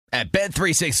At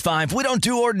Bet365, we don't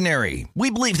do ordinary. We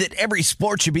believe that every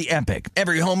sport should be epic.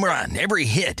 Every home run, every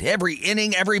hit, every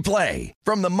inning, every play.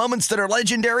 From the moments that are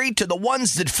legendary to the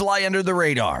ones that fly under the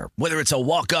radar. Whether it's a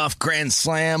walk-off grand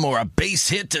slam or a base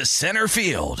hit to center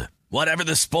field. Whatever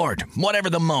the sport, whatever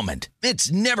the moment.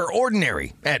 It's never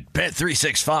ordinary at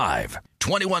Bet365.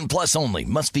 21 plus only.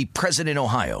 Must be present in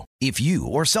Ohio. If you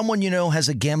or someone you know has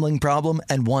a gambling problem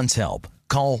and wants help,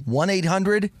 call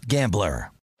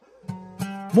 1-800-GAMBLER.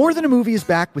 More Than a Movie is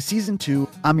back with Season 2.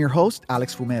 I'm your host,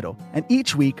 Alex Fumero, and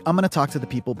each week I'm going to talk to the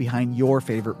people behind your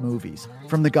favorite movies.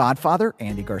 From The Godfather,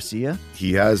 Andy Garcia.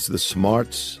 He has the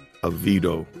smarts of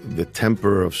Vito, the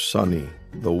temper of Sonny,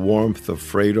 the warmth of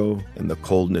Fredo, and the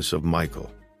coldness of Michael.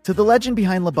 To the legend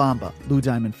behind La Bamba, Lou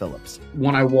Diamond Phillips.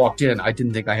 When I walked in, I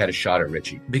didn't think I had a shot at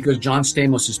Richie because John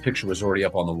Stamos' picture was already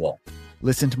up on the wall.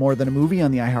 Listen to More Than a Movie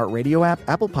on the iHeartRadio app,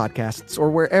 Apple Podcasts, or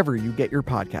wherever you get your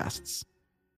podcasts.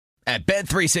 At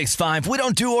Bet365, we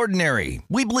don't do ordinary.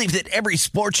 We believe that every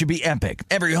sport should be epic.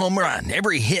 Every home run,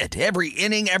 every hit, every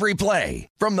inning, every play.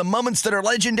 From the moments that are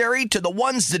legendary to the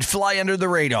ones that fly under the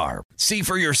radar. See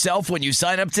for yourself when you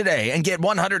sign up today and get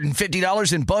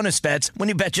 $150 in bonus bets when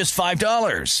you bet just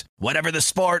 $5. Whatever the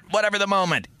sport, whatever the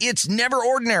moment, it's never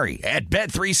ordinary at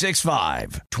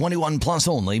Bet365. 21 plus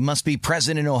only. Must be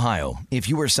present in Ohio. If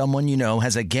you or someone you know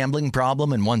has a gambling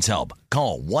problem and wants help,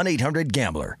 call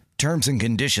 1-800-GAMBLER. Terms and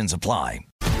conditions apply.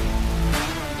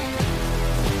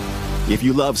 If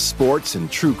you love sports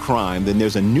and true crime, then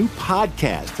there's a new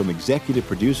podcast from executive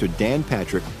producer Dan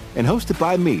Patrick and hosted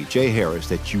by me, Jay Harris,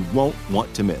 that you won't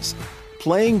want to miss.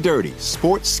 Playing Dirty: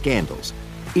 Sports Scandals.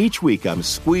 Each week, I'm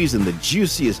squeezing the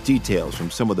juiciest details from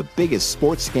some of the biggest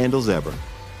sports scandals ever.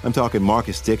 I'm talking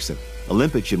Marcus Dixon,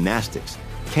 Olympic gymnastics,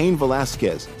 Cain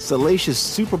Velasquez, salacious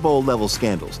Super Bowl-level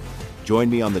scandals.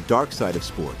 Join me on the dark side of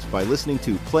sports by listening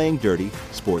to Playing Dirty: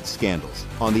 Sports Scandals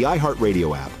on the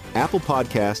iHeartRadio app, Apple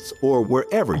Podcasts, or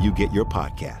wherever you get your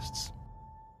podcasts.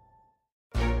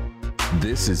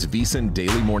 This is VSiN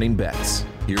Daily Morning Bets.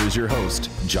 Here is your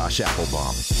host, Josh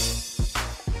Applebaum.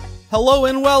 Hello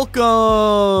and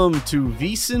welcome to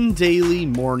VSiN Daily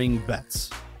Morning Bets,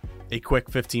 a quick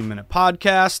 15-minute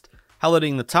podcast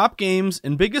highlighting the top games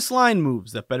and biggest line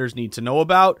moves that bettors need to know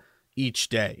about each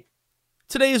day.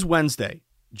 Today is Wednesday,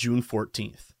 June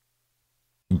 14th.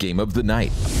 Game of the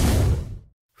night.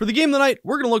 For the game of the night,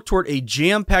 we're going to look toward a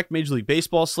jam-packed Major League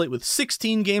Baseball slate with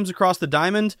 16 games across the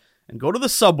diamond and go to the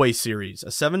Subway Series, a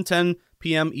 7:10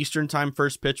 p.m. Eastern Time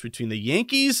first pitch between the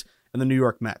Yankees and the New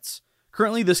York Mets.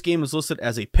 Currently, this game is listed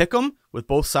as a pick'em, with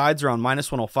both sides around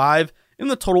minus 105, and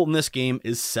the total in this game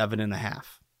is 7.5.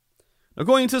 Now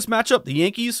going into this matchup, the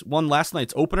Yankees won last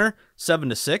night's opener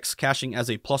 7-6, cashing as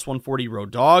a plus 140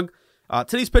 road dog.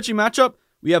 Today's pitching matchup,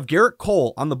 we have Garrett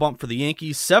Cole on the bump for the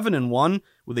Yankees, 7-1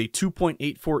 with a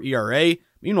 2.84 ERA.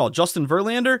 Meanwhile, Justin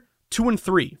Verlander,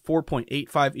 2-3,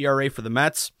 4.85 ERA for the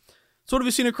Mets. So what have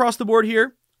we seen across the board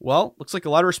here? Well, looks like a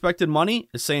lot of respected money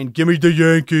is saying, give me the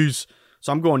Yankees.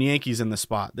 So I'm going Yankees in this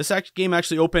spot. This game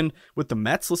actually opened with the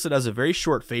Mets listed as a very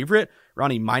short favorite,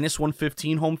 around a minus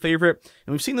 115 home favorite.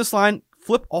 And we've seen this line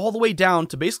flip all the way down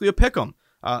to basically a pick'em.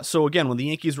 So again, when the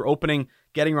Yankees were opening,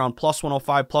 getting around plus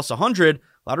 105, plus 100, a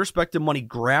lot of respected money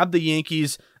grabbed the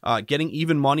Yankees, getting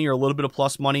even money or a little bit of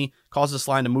plus money caused this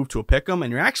line to move to a pick'em.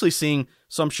 And you're actually seeing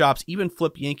some shops even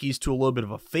flip Yankees to a little bit of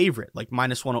a favorite, like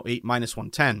minus 108, minus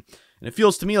 110. And it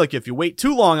feels to me like if you wait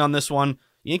too long on this one,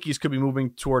 Yankees could be moving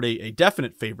toward a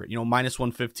definite favorite, minus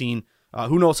 115.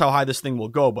 Who knows how high this thing will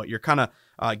go, but you're kind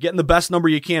of getting the best number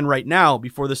you can right now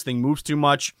before this thing moves too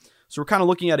much. So we're kind of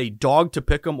looking at a dog to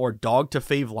pick 'em or dog to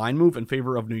fave line move in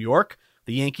favor of New York.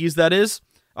 The Yankees, that is.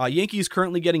 Yankees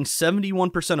currently getting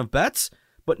 71% of bets,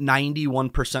 but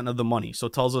 91% of the money. So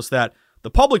it tells us that the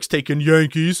public's taking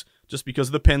Yankees just because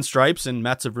of the pinstripes, and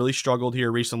Mets have really struggled here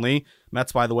recently.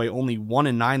 Mets, by the way, only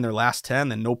 1-9 their last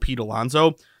 10, and no Pete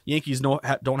Alonso. Yankees don't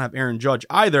have Aaron Judge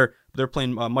either, but they're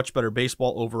playing much better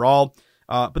baseball overall.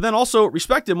 But then also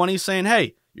respected money saying,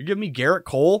 hey, you're giving me Garrett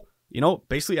Cole,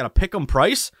 basically at a pick'em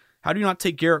price. How do you not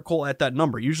take Garrett Cole at that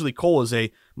number? Usually Cole is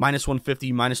a minus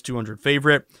 150, minus 200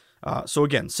 favorite. So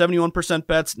again, 71%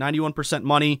 bets, 91%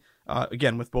 money.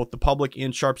 Again, with both the public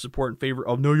and sharp support in favor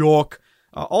of New York.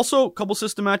 Also, a couple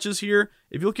system matches here.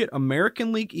 If you look at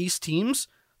American League East teams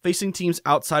facing teams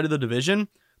outside of the division,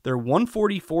 they're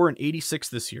 144-86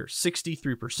 this year,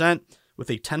 63% with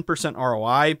a 10%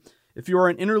 ROI. If you are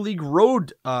an interleague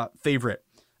road favorite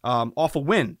off a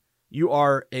win, you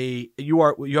have a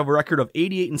record of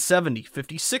 88-70,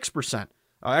 56%.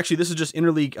 Actually, this is just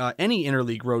interleague, any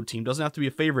interleague road team. Doesn't have to be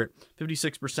a favorite.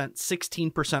 56%,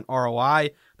 16% ROI.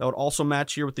 That would also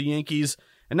match here with the Yankees.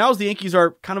 And now as the Yankees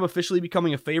are kind of officially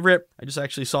becoming a favorite, I just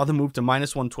actually saw them move to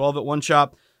minus 112 at one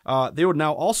shop. They would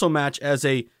now also match as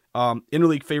a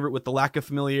interleague favorite with the lack of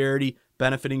familiarity,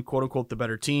 benefiting quote-unquote the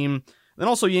better team. Then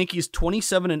also Yankees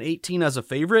 27-18 as a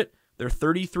favorite. They're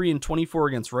 33-24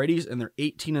 against righties, and they're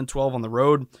 18-12 on the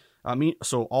road.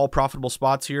 So all profitable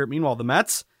spots here. Meanwhile, the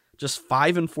Mets, just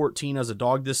 5-14 as a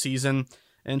dog this season.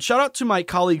 And shout out to my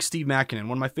colleague Steve Makinen.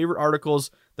 One of my favorite articles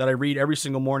that I read every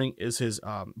single morning is his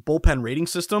bullpen rating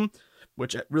system,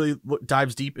 which really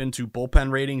dives deep into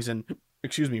bullpen ratings and,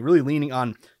 really leaning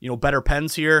on, better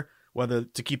pens here, whether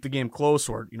to keep the game close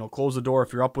or, close the door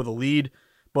if you're up with a lead.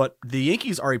 But the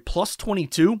Yankees are a plus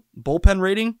 22 bullpen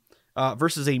rating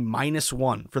versus a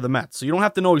 -1 for the Mets. So you don't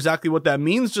have to know exactly what that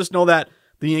means. Just know that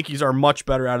the Yankees are much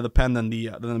better out of the pen than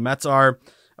the Mets are.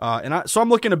 So I'm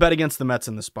looking to bet against the Mets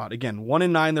in this spot. Again,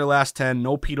 1-9 their last 10.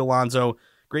 No Pete Alonso.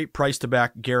 Great price to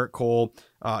back Garrett Cole.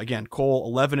 Again,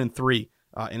 Cole 11-3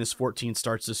 in his 14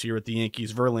 starts this year with the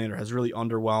Yankees. Verlander has really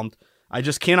underwhelmed. I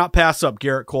just cannot pass up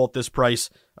Garrett Cole at this price,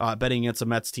 betting against a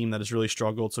Mets team that has really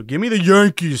struggled. So give me the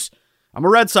Yankees. I'm a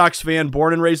Red Sox fan,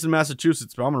 born and raised in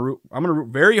Massachusetts, but I'm gonna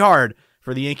root very hard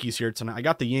for the Yankees here tonight. I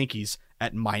got the Yankees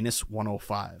at minus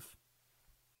 105.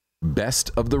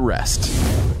 Best of the rest.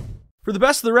 For the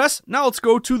best of the rest, now let's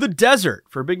go to the desert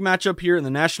for a big matchup here in the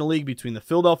National League between the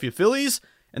Philadelphia Phillies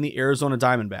and the Arizona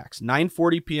Diamondbacks.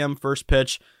 9:40 p.m. first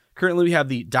pitch. Currently, we have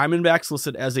the Diamondbacks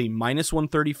listed as a minus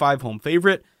 135 home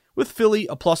favorite, with Philly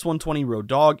a plus 120 road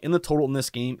dog, and the total in this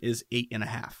game is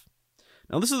 8.5.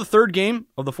 Now, this is the third game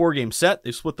of the 4-game set.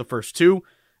 They split the first two,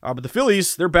 but the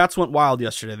Phillies, their bats went wild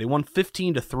yesterday. They won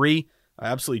 15-3,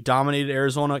 absolutely dominated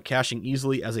Arizona, cashing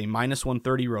easily as a minus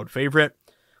 130 road favorite.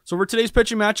 So for today's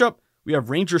pitching matchup, we have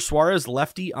Ranger Suarez,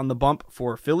 lefty, on the bump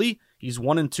for Philly. He's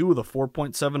 1-2 with a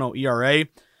 4.70 ERA.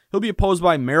 He'll be opposed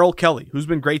by Merrill Kelly, who's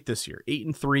been great this year,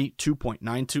 8-3,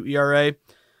 2.92 ERA.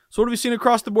 So what have we seen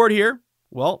across the board here?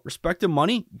 Well, respective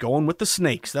money, going with the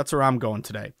Snakes. That's where I'm going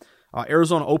today.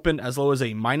 Arizona opened as low as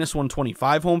a minus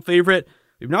 125 home favorite.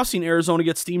 We've now seen Arizona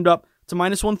get steamed up to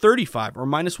minus 135 or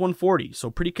minus 140. So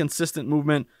pretty consistent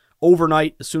movement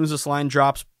overnight. As soon as this line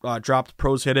dropped,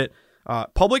 pros hit it.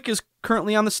 Public is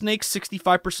currently on the Snakes,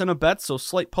 65% of bets, so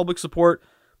slight public support,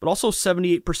 but also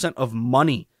 78% of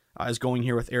money is going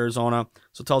here with Arizona.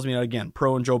 So it tells me that, again,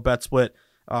 Pro and Joe bet split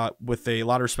with a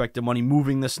lot of respective money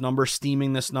moving this number,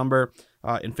 steaming this number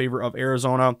in favor of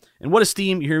Arizona. And what is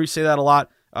steam? You hear me say that a lot.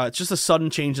 It's just a sudden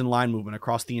change in line movement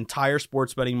across the entire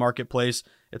sports betting marketplace.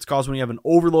 It's caused when you have an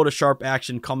overload of sharp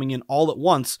action coming in all at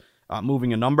once,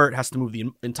 moving a number. It has to move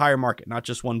the entire market, not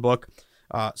just one book.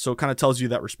 So it kind of tells you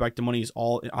that respected money is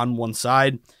all on one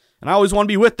side. And I always want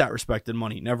to be with that respected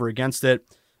money, never against it.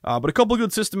 But a couple of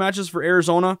good system matches for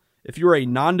Arizona. If you're a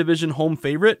non-division home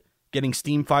favorite, getting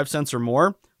steam 5 cents or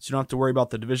more, so you don't have to worry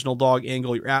about the divisional dog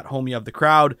angle. You're at home, you have the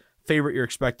crowd. Favorite, you're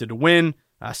expected to win.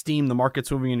 Steam, the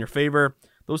market's moving in your favor.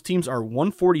 Those teams are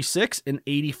 146 and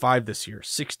 85 this year,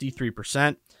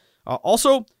 63%.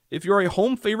 Also, if you're a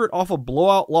home favorite off a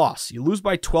blowout loss, you lose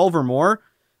by 12 or more,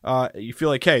 you feel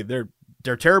like, hey,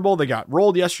 they're terrible. They got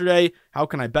rolled yesterday. How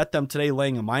can I bet them today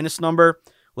laying a minus number?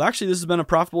 Well, actually, this has been a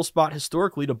profitable spot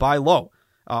historically to buy low.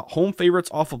 Home favorites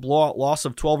off a blowout loss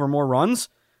of 12 or more runs.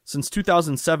 Since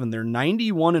 2007, they're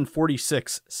 91 and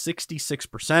 46,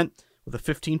 66% with a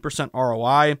 15%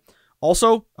 ROI.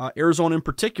 Also, Arizona in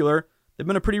particular, they've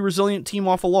been a pretty resilient team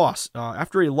off a loss.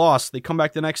 After a loss, they come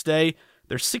back the next day.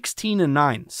 They're 16 and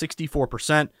 9,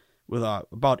 64% with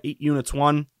about 8 units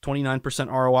won,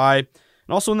 29% ROI.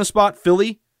 And also in the spot,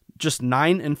 Philly, just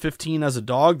 9 and 15 as a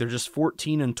dog. They're just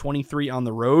 14 and 23 on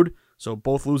the road. So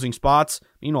both losing spots.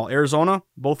 Meanwhile, Arizona,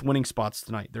 both winning spots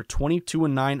tonight. They're 22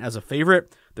 and 9 as a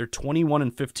favorite. They're 21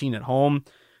 and 15 at home.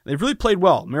 They've really played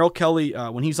well. Merrill Kelly,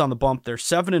 when he's on the bump, they're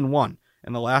 7 and 1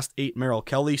 in the last 8 Merrill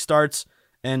Kelly starts.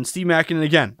 And Steve Makinen,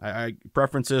 again, I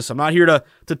preference this. I'm not here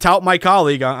to tout my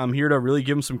colleague. I'm here to really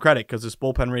give him some credit because this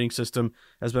bullpen rating system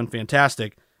has been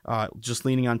fantastic. Just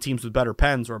leaning on teams with better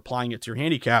pens or applying it to your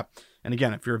handicap. And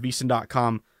again, if you're a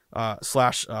VSiN.com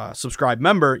 /subscribe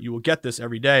member, you will get this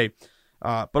every day.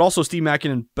 But also Steve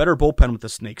Makinen, better bullpen with the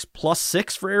Snakes.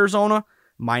 +6 for Arizona,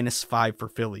 -5 for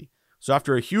Philly. So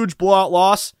after a huge blowout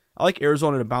loss, I like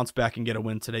Arizona to bounce back and get a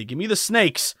win today. Give me the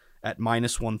Snakes at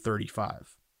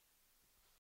 -135.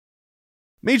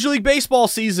 Major League Baseball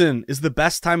season is the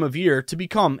best time of year to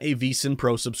become a VSiN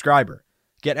Pro subscriber.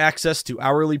 Get access to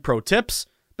hourly pro tips,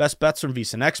 best bets from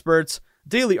VSiN experts,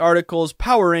 daily articles,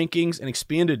 power rankings, and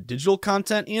expanded digital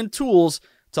content and tools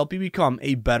to help you become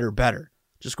a better bettor.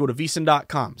 Just go to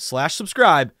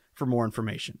VSiN.com/subscribe for more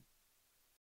information.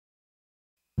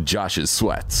 Josh's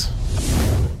Sweats.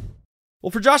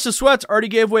 Well, for Josh's sweats, already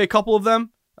gave away a couple of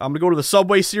them. I'm going to go to the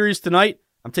Subway Series tonight.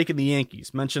 I'm taking the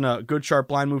Yankees. Mention a good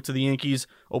sharp line move to the Yankees,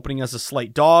 opening as a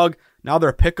slight dog. Now they're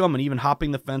a pick'em and even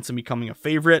hopping the fence and becoming a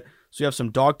favorite. So you have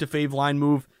some dog to fave line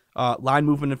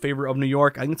movement in favor of New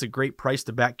York. I think it's a great price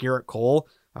to back Garrett Cole.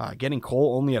 Getting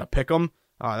Cole only at a pick'em.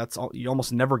 You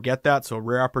almost never get that, so a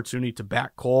rare opportunity to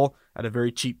back Cole at a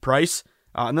very cheap price.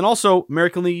 And then also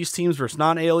American League East teams versus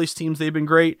non-AL East teams, they've been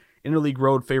great. Interleague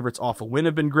road favorites off a win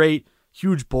have been great.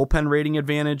 Huge bullpen rating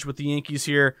advantage with the Yankees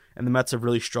here, and the Mets have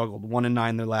really struggled.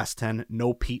 1-9 their last 10,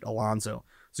 no Pete Alonso.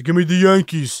 So give me the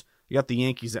Yankees. You got the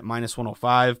Yankees at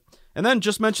 -105. And then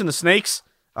just mention the Snakes.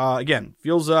 Again,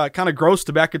 feels kind of gross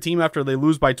to back a team after they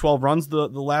lose by 12 runs the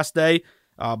last day.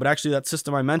 But actually that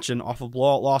system I mentioned, off a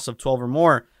blowout loss of 12 or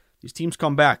more, these teams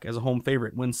come back as a home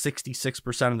favorite, win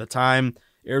 66% of the time.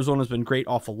 Arizona's been great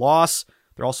off a loss.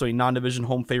 They're also a non-division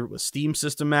home favorite with steam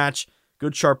system match.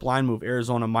 Good sharp line move,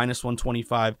 Arizona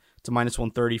 -125 to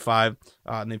 -135.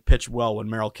 And they pitch well when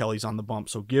Merrill Kelly's on the bump.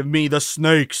 So give me the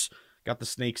Snakes. Got the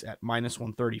Snakes at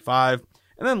 -135.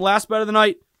 And then last bet of the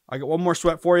night, I got one more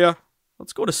sweat for you.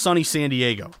 Let's go to sunny San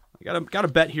Diego. I got a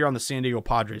bet here on the San Diego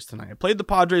Padres tonight. I played the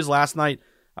Padres last night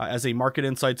as a Market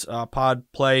Insights pod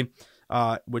play,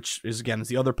 which is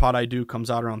the other pod I do.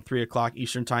 Comes out around 3 o'clock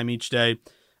Eastern time each day.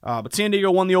 But San Diego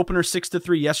won the opener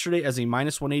 6-3 yesterday as a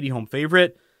 -180 home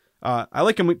favorite. I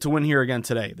like him to win here again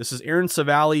today. This is Aaron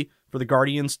Savali for the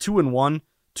Guardians, 2-1,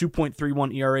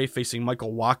 2.31 ERA facing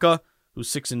Michael Wacha, who's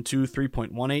 6-2,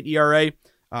 3.18 ERA.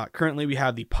 Currently, we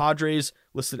have the Padres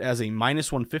listed as a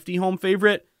 -150 home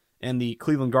favorite, and the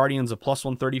Cleveland Guardians a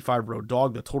 +135 road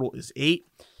dog. The total is 8.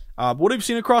 But what have you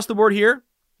seen across the board here?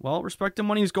 Well, respective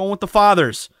money is going with the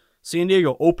Fathers. San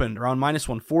Diego opened around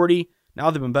 -140. Now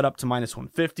they've been bet up to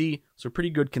 -150, so pretty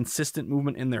good consistent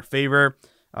movement in their favor.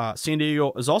 San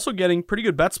Diego is also getting pretty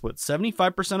good bet splits,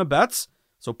 75% of bets,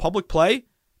 so public play,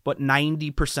 but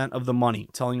 90% of the money,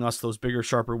 telling us those bigger,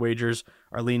 sharper wagers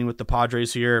are leaning with the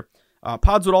Padres here.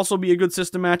 Pods would also be a good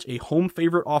system match, a home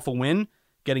favorite off a win,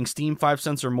 getting steam 5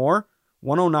 cents or more,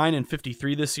 109 and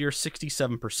 53 this year,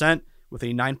 67% with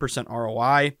a 9%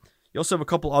 ROI. You also have a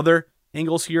couple other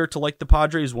angles here to like the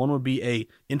Padres. One would be a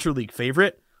interleague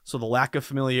favorite, so the lack of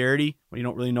familiarity when you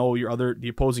don't really know the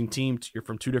opposing team. You're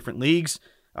from two different leagues.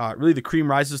 Really, the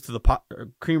cream rises to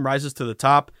the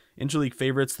top. Interleague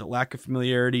favorites, the lack of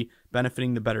familiarity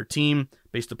benefiting the better team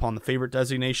based upon the favorite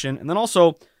designation, and then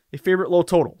also a favorite low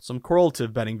total, some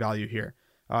correlative betting value here.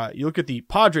 You look at the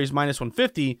Padres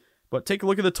 -150, but take a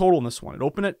look at the total in this one. It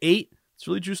opened at 8. It's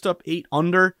really juiced up 8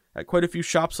 under at quite a few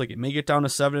shops. Like it may get down to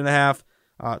 7.5.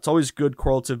 It's always good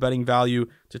correlative betting value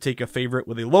to take a favorite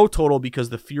with a low total because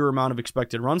the fewer amount of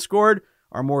expected runs scored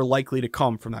are more likely to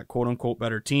come from that quote-unquote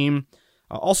better team.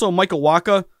 Also, Michael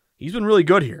Wacha, he's been really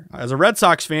good here. As a Red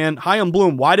Sox fan, Chaim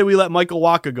Bloom, why did we let Michael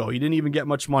Wacha go? He didn't even get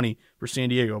much money for San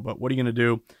Diego, but what are you going to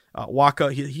do?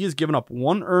 Wacha, he has given up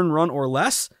 1 earned run or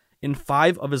less in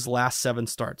 5 of his last 7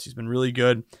 starts. He's been really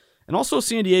good. And also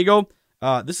San Diego,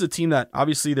 this is a team that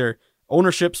obviously their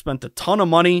ownership spent a ton of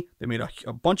money. They made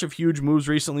a bunch of huge moves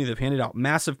recently. They've handed out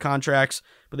massive contracts,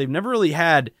 but they've never really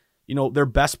had, their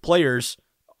best players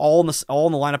all in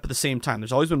the lineup at the same time.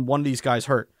 There's always been one of these guys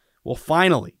hurt. Well,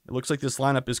 finally, it looks like this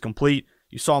lineup is complete.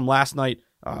 You saw them last night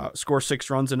score 6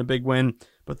 runs in a big win,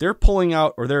 but they're throwing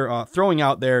out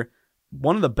there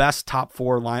one of the best top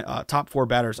four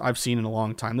batters I've seen in a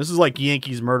long time. This is like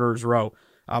Yankees murderers row.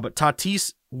 But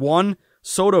Tatis 1,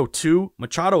 Soto 2,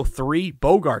 Machado 3,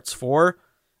 Bogarts 4.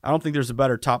 I don't think there's a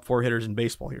better top 4 hitters in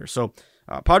baseball here. So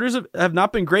Padres have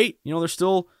not been great. They're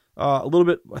still a little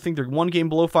bit, I think they're 1 game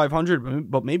below 500,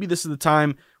 but maybe this is the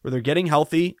time where they're getting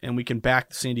healthy and we can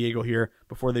back San Diego here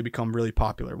before they become really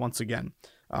popular once again.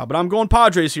 But I'm going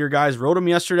Padres here, guys. Rode them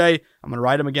yesterday. I'm going to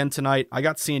ride them again tonight. I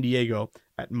got San Diego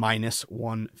at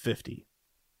 -150.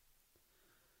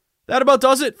 That about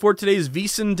does it for today's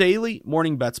VSiN Daily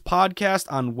Morning Bets podcast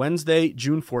on Wednesday,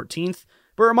 June 14th.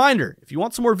 But a reminder, if you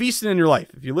want some more VSiN in your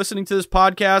life, if you're listening to this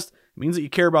podcast, it means that you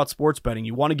care about sports betting.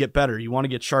 You want to get better. You want to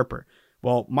get sharper.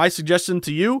 Well, my suggestion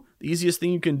to you, the easiest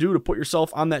thing you can do to put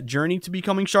yourself on that journey to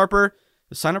becoming sharper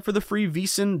is sign up for the free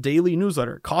VSiN Daily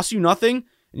newsletter. It costs you nothing,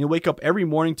 and you'll wake up every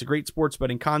morning to great sports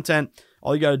betting content.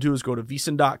 All you got to do is go to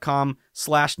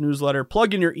vsin.com/newsletter,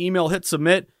 plug in your email, hit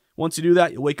submit. Once you do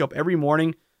that, you'll wake up every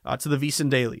morning to the VSiN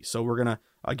Daily. So we're going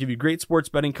to give you great sports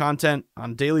betting content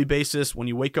on a daily basis when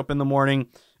you wake up in the morning,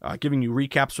 giving you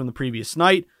recaps from the previous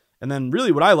night. And then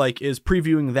really what I like is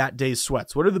previewing that day's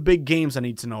sweats. What are the big games I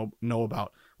need to know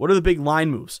about? What are the big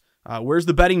line moves? Where's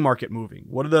the betting market moving?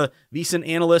 What do the VSiN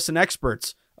analysts and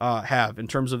experts have in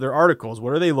terms of their articles?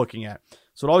 What are they looking at?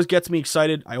 So it always gets me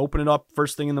excited. I open it up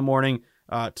first thing in the morning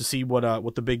to see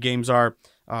what the big games are.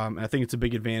 And I think it's a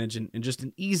big advantage and just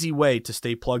an easy way to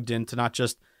stay plugged in to not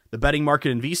just the betting market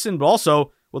in VSiN, but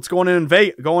also what's going on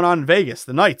in Vegas.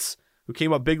 The Knights, who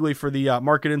came up bigly for the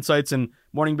Market Insights and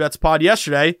Morning Bets pod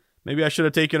yesterday. Maybe I should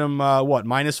have taken them,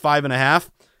 -5.5.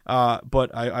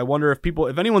 But I wonder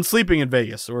if anyone's sleeping in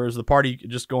Vegas, or is the party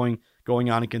just going on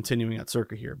and continuing at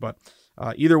Circa here. But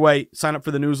either way, sign up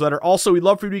for the newsletter. Also, we'd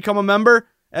love for you to become a member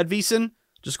at VSiN.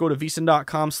 Just go to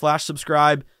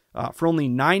VSiN.com/subscribe for only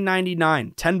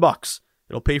 $9.99, $10.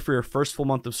 It'll pay for your first full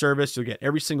month of service. You'll get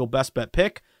every single best bet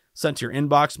pick sent to your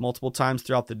inbox multiple times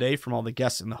throughout the day from all the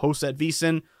guests and the hosts at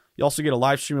VSiN. You also get a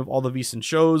live stream of all the VSiN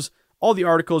shows, all the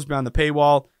articles behind the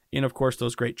paywall, and of course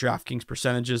those great DraftKings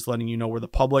percentages letting you know where the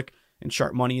public and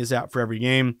sharp money is at for every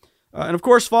game. And of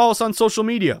course, follow us on social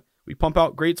media. We pump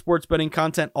out great sports betting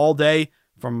content all day,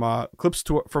 from clips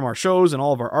from our shows and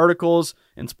all of our articles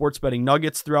and sports betting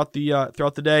nuggets throughout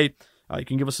the day. You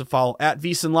can give us a follow at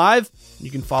VSiN Live.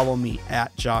 You can follow me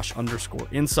at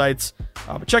Josh_insights.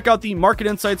 But check out the Market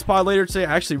Insights pod later today.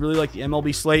 I actually really like the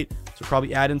MLB slate, so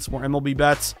probably add in some more MLB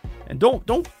bets. And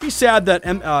don't be sad that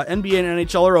NBA and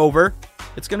NHL are over.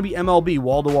 It's going to be MLB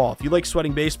wall to wall. If you like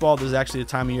sweating baseball, this is actually the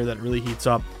time of year that it really heats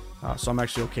up. So I'm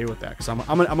actually okay with that, because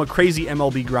I'm a crazy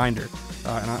MLB grinder,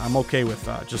 and I'm okay with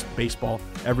just baseball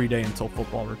every day until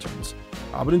football returns.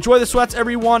 But enjoy the sweats,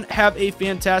 everyone. Have a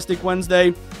fantastic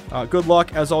Wednesday. Good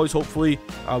luck, as always. Hopefully,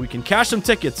 we can cash some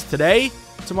tickets today,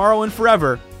 tomorrow, and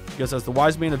forever, because as the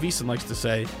wise man of VSiN likes to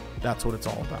say, that's what it's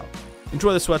all about.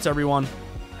 Enjoy the sweats, everyone.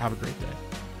 Have a great day.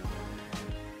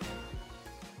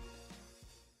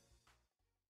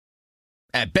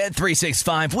 At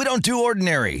Bet365, we don't do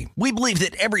ordinary. We believe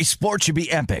that every sport should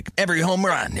be epic. Every home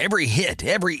run, every hit,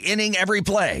 every inning, every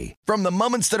play. From the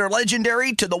moments that are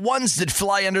legendary to the ones that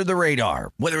fly under the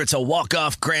radar. Whether it's a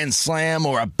walk-off grand slam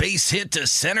or a base hit to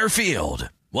center field.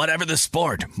 Whatever the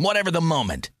sport, whatever the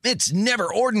moment. It's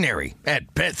never ordinary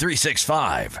at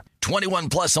Bet365. 21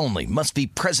 plus only. Must be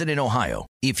present in Ohio.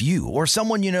 If you or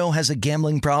someone you know has a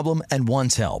gambling problem and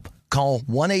wants help, call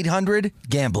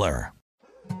 1-800-GAMBLER.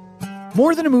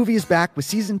 More Than a Movie is back with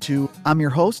Season 2. I'm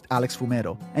your host, Alex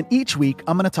Fumero, and each week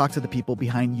I'm going to talk to the people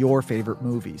behind your favorite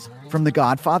movies. From The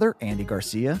Godfather, Andy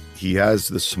Garcia. He has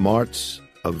the smarts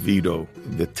of Vito,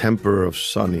 the temper of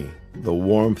Sonny, the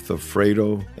warmth of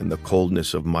Fredo, and the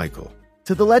coldness of Michael.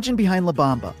 To the legend behind La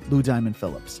Bamba, Lou Diamond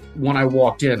Phillips. When I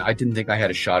walked in, I didn't think I had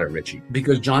a shot at Richie,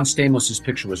 because John Stamos'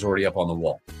 picture was already up on the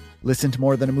wall. Listen to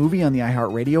More Than a Movie on the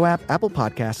iHeartRadio app, Apple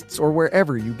Podcasts, or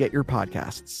wherever you get your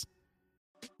podcasts.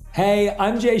 Hey,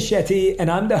 I'm Jay Shetty,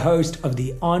 and I'm the host of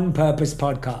the On Purpose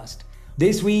podcast.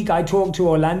 This week, I talked to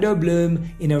Orlando Bloom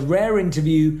in a rare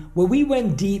interview where we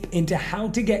went deep into how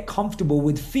to get comfortable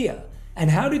with fear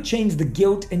and how to change the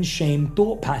guilt and shame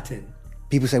thought pattern.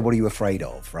 People say, what are you afraid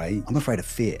of, right? I'm afraid of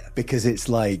fear, because it's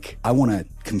like I want to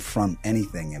confront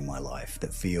anything in my life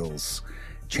that feels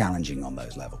challenging on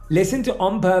those levels. Listen to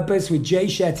On Purpose with Jay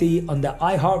Shetty on the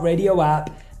iHeartRadio app,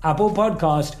 Apple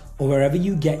Podcast, or wherever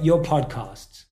you get your podcasts.